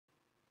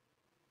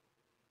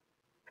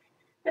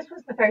This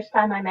was the first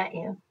time I met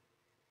you.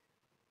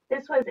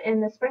 This was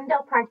in the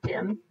Springdale Park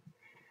gym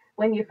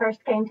when you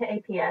first came to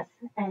APS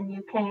and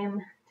you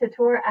came to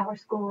tour our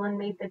school and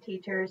meet the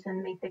teachers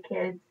and meet the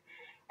kids.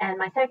 And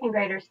my second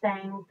graders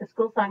sang the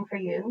school song for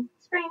you.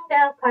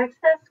 Springdale Park's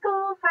the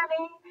school for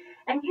me.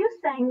 And you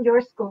sang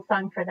your school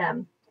song for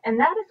them. And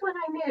that is when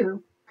I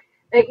knew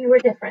that you were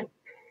different.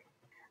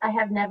 I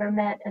have never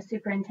met a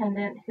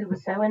superintendent who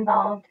was so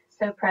involved,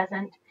 so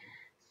present,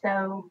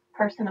 so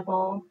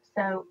personable,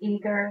 so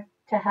eager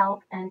to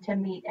help and to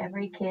meet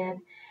every kid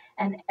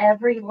and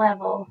every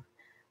level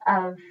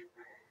of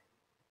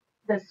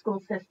the school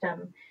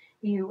system.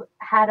 You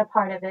had a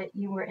part of it,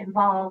 you were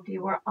involved,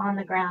 you were on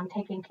the ground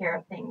taking care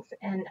of things,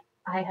 and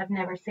I have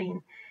never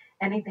seen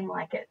anything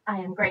like it. I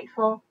am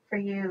grateful for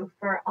you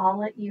for all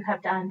that you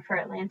have done for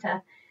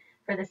Atlanta,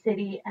 for the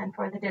city, and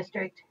for the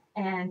district,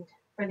 and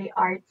for the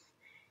arts.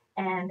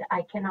 And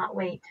I cannot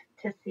wait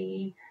to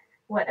see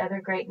what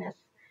other greatness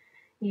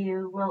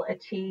you will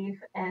achieve,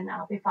 and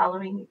I'll be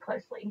following you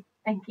closely.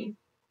 Thank you.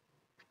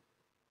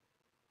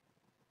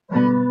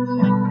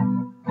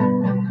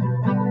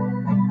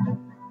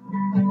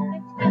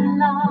 It's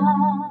been a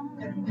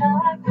long,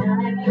 dark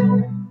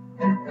night.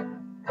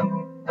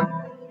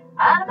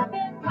 I've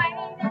been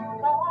waiting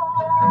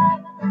for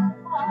the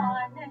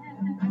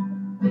morning.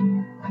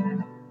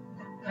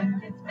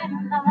 It's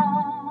been a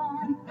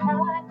long,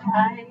 hard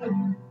night.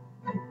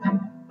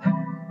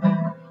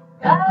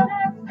 God,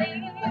 I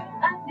see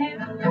a new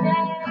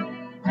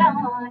day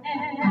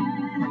dawning.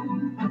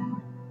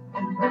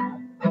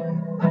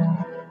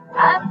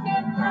 I've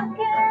been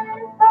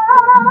looking for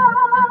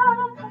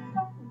the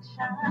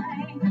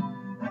sunshine.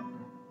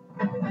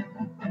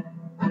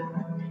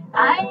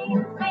 I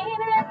ain't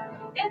seen it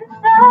in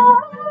so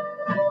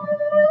long.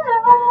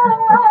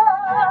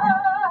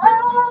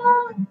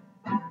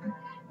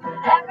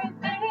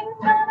 Everything's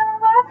gonna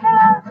work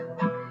out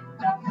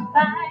just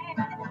fine.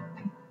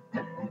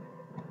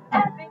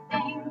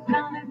 Everything's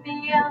gonna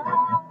be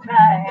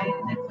alright.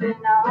 It's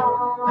been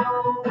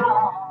all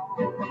wrong.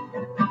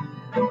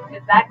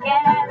 'Cause I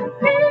can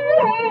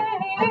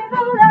see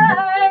the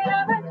light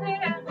of a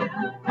clear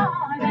new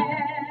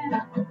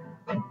morning.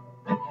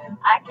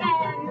 I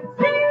can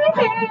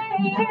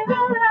see